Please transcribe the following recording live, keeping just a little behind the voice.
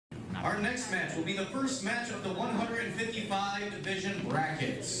Our next match will be the first match of the 155 division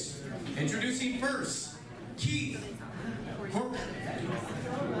brackets. Introducing first, Keith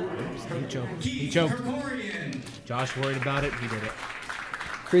Krikorian. Josh worried about it. He did it.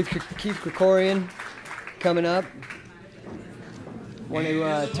 Keith Krikorian coming up. Want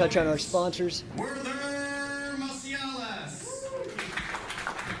to touch on our sponsors. Werther Marciales.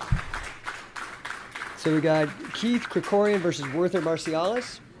 So we got Keith Krikorian versus Werther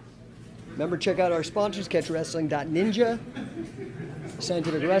Marciales. Remember, check out our sponsors, catchwrestling.ninja,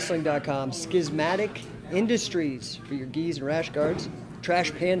 scientificwrestling.com, Schismatic Industries for your gis and rash guards,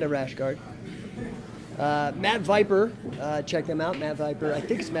 Trash Panda rash guard. Matt Viper, check them out, Matt Viper. I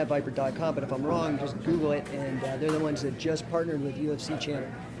think it's mattviper.com, but if I'm wrong, just Google it. And they're the ones that just partnered with UFC champ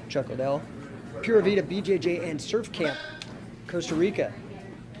Chuck Liddell. Pura Vida, BJJ, and Surf Camp, Costa Rica.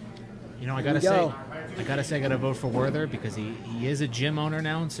 You know, I gotta say, I gotta vote for Werther because he is a gym owner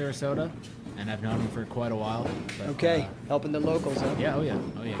now in Sarasota, and I've known him for quite a while. But, okay, helping the locals, huh? Yeah, oh yeah.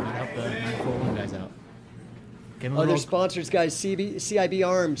 Gotta help the 941 guys out. Other sponsors, guys, CIB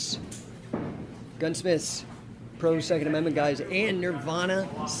Arms, Gunsmiths, Pro Second Amendment guys, and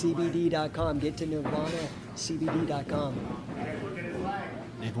NirvanaCBD.com. Get to NirvanaCBD.com.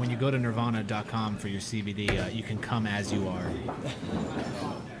 And when you go to Nirvana.com for your CBD, you can come as you are.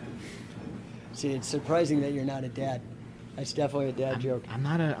 See, it's surprising that you're not a dad. That's definitely a dad joke. I'm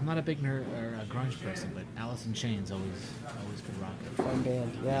not a big grunge person, but Alice in Chains always could rock it. Fun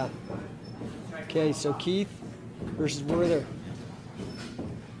band, yeah. Okay, so Keith versus Werther.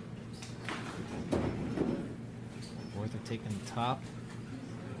 Werther taking the top.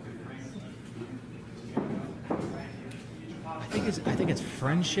 I think it's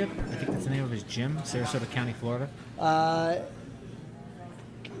Friendship. I think that's the name of his gym, Sarasota County, Florida.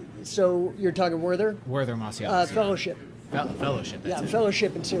 So you're talking Werther? Werther Marciales. Fellowship. Fellowship. Yeah,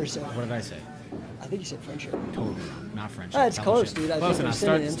 Fellowship in Sarasota. What did I say? I think you said Friendship. Totally wrong. Not Friendship. It's close, dude. Close enough.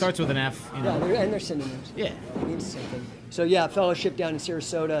 Starts with an F. You know. Yeah, and they're synonyms. Yeah. It means the same thing. So yeah, Fellowship down in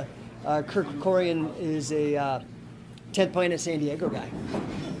Sarasota. Krikorian is a 10th Planet San Diego guy.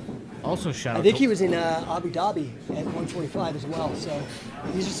 Also shout out. I think he was in Abu Dhabi at 145 as well. So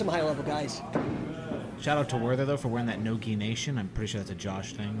these are some high-level guys. Shout out to Werther, though, for wearing that No Gi Nation. I'm pretty sure that's a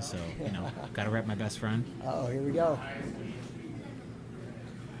Josh thing, so, you know, gotta rep my best friend. Uh-oh, here we go.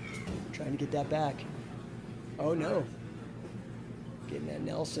 Trying to get that back. Oh, no. Getting that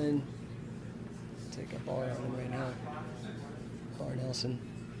Nelson. Take a bar on him right now. Bar Nelson.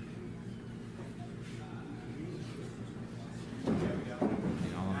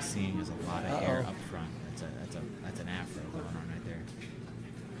 And all I'm seeing is a lot of hair up front. That's an afro going on right there.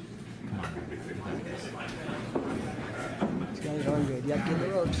 Come on, you got this. He's got his arm good. Yep, get the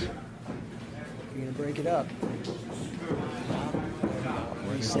ropes. You're going to break it up.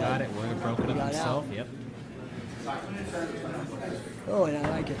 Werther's got it. Werther broke it up himself. Out. Yep. Oh, and I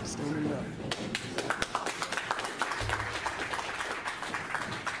like it. Standing up.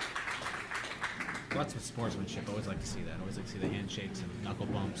 Lots of sportsmanship. I always like to see that. I always like to see the handshakes and knuckle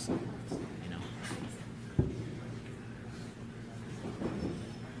bumps. And, you know.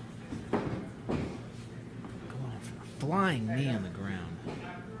 Flying knee on the ground.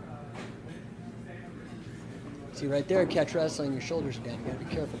 See right there, catch wrestling, your shoulders are down. You gotta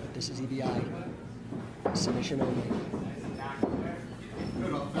be careful, but this is EBI. Submission only.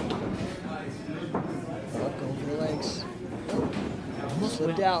 Oh, going for the legs. Oh,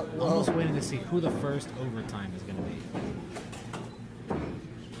 slipped out. Whoa. Almost waiting to see who the first overtime is gonna be.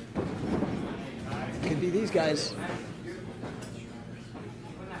 Could be these guys.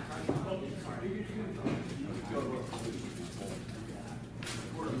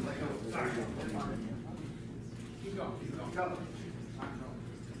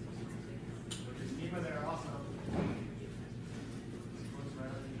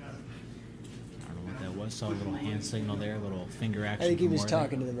 Saw a little hand signal there, a little finger action. I think he was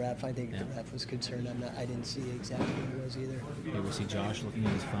talking to the ref. I think the ref was concerned. I didn't see exactly who it was either. You ever see Josh looking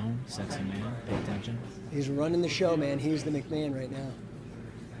at his phone? Sexy man. Pay attention. He's running the show, man. He's the McMahon right now.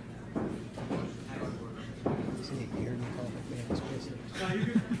 See, you heard me call McMahon his pussy.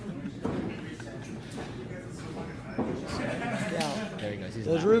 There he goes.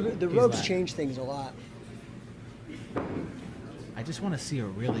 The ropes change things a lot. I just want to see a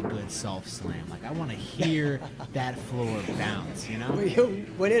really good self-slam. Like, I want to hear that floor bounce, you know?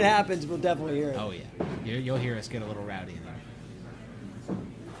 When it happens, we'll definitely hear it. Oh, yeah. You'll hear us get a little rowdy in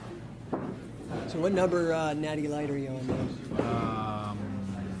there. So what number Natty Light are you on, man?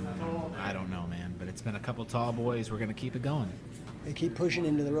 I don't know, man. But it's been a couple tall boys. We're going to keep it going. They keep pushing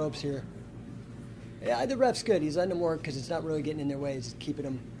into the ropes here. Yeah, the ref's good. He's letting them work because it's not really getting in their way. It's keeping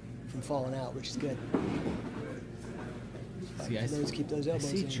them from falling out, which is good. See, I Keep those elbows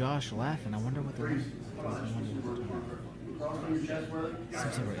see in. Josh laughing. I wonder what they're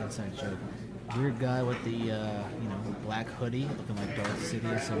some sort of inside joke. Weird guy with the black hoodie, looking like Darth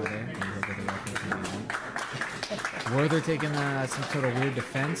Sidious over there. Werther taking some sort of weird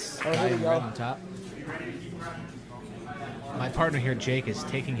defense. Oh, Guy here we go. right on top. My partner here, Jake, is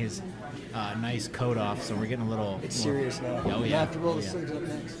taking his nice coat off, so we're getting a little. It's serious now. Oh You yeah. have to roll the sleeves up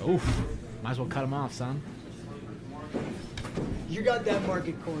next. Oof. Might as well cut him off, son. You got that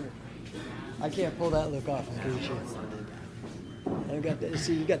market corner. I can't pull that look off. I'll give you shit. I got the,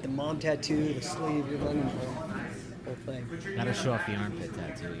 see, you got the mom tattoo, the sleeve, you're running the whole thing. Gotta show off the armpit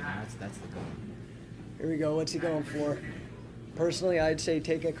tattoo. You know, that's the goal. Here we go. What's he going for? Personally, I'd say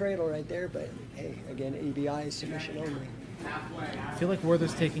take a cradle right there, but hey, again, ABI is submission only. I feel like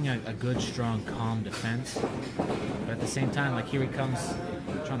Werther's taking a good, strong, calm defense, but at the same time, like here he comes,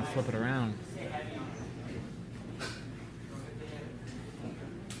 trying to flip it around.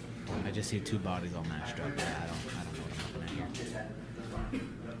 I just see two bodies all matched up. Yeah, I don't know what I'm looking at here.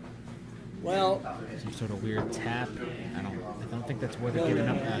 Well, Some sort of weird tap. I don't think that's Werther getting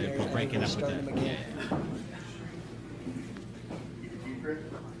up. Breaking up with it. Yeah.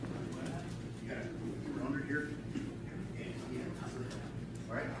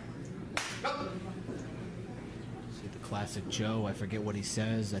 See the classic Joe. I forget what he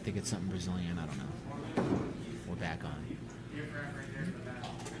says. I think it's something Brazilian. I don't know. We're back on.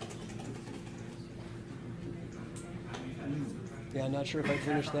 yeah, I'm not sure if I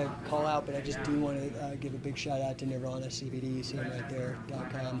finished that call out, but I just do want to give a big shout out to Nirvana CBD. You see them right there,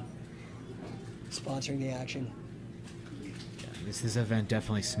 .com, sponsoring the action. Yeah, this event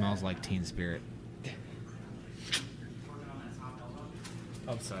definitely smells like Teen Spirit.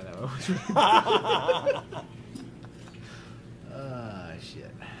 I'm sorry, that was.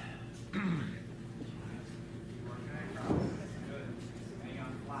 Shit.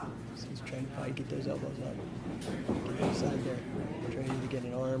 He's trying to probably get those elbows up. Get that side there. Trying to either get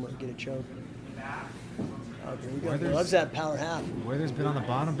an arm or get a choke. Oh, here we go. He loves that power half. Werther's been on the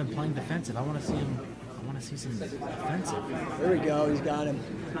bottom, been playing defensive. I want to see him. I want to see some defensive. There we go. He's got him.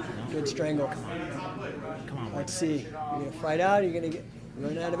 Good strangle. Come on, Let's Werther. see. You're going to fight out or you're going to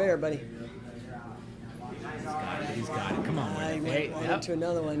run out of air, buddy? He's got it. Come on, He Werther. went Hey, right yep. into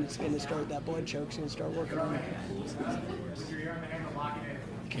another one. It's going to start that blood choke's going to start working on it.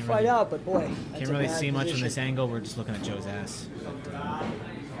 Can't Fight really, out, but boy, that's can't a really bad see much position. from this angle. We're just looking at Joe's ass.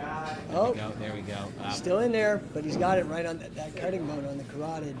 Oh, There we go. still in there, but he's got it right on that cutting bone on the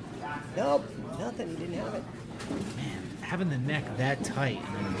carotid. Nope, nothing. He didn't have it. Man, having the neck that tight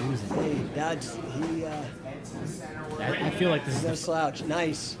and then losing. Hey, I feel like this he's no is the. slouch.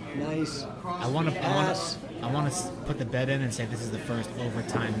 Nice. I want to put the bet in and say this is the first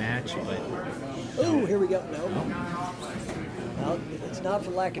overtime match, but Ooh, here we go. No. Well, it's not for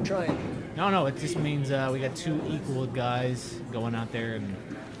lack of trying. no, it just means we got two equal guys going out there and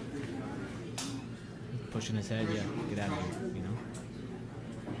pushing his head. Yeah, get out of here, you know.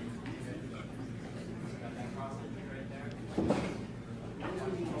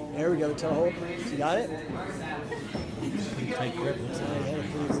 There we go, toe hold. You got it? Pretty tight grip. Looks Yeah, like. he had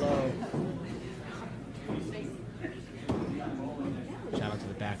it pretty low. Shout out to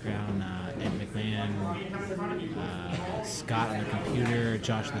the background, Ed McMahon, Scott on the computer,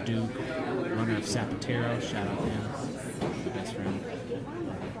 Josh the Duke, runner of Sapateiro. Shout out to him, my best friend.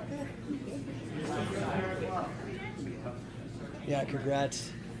 Yeah,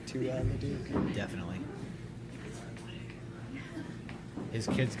 congrats to the Duke. Definitely. His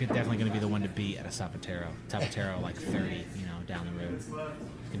kid's definitely going to be the one to beat at a Sapateiro. Sapateiro like 30, down the road. He's going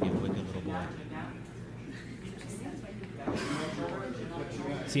to be a wicked little boy.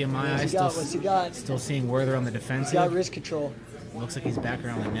 See, in my eyes, What's he got? still seeing Werther on the He's defensive. got wrist control. Looks like he's back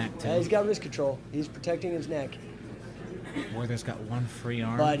around the neck, too. Yeah, he's got wrist control. He's protecting his neck. Werther's got one free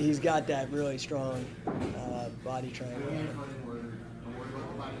arm. But he's got that really strong body triangle.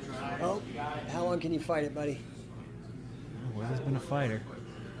 Oh, how long can you fight it, buddy? Werther's been a fighter.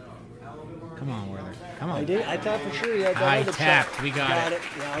 Come on, Werther. Come on. I did. I thought for sure he had that High other tapped. shot. We got it.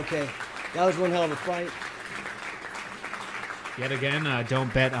 Yeah, okay. That was one hell of a fight. Yet again,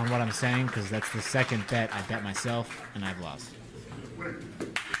 don't bet on what I'm saying because that's the second bet I bet myself and I've lost.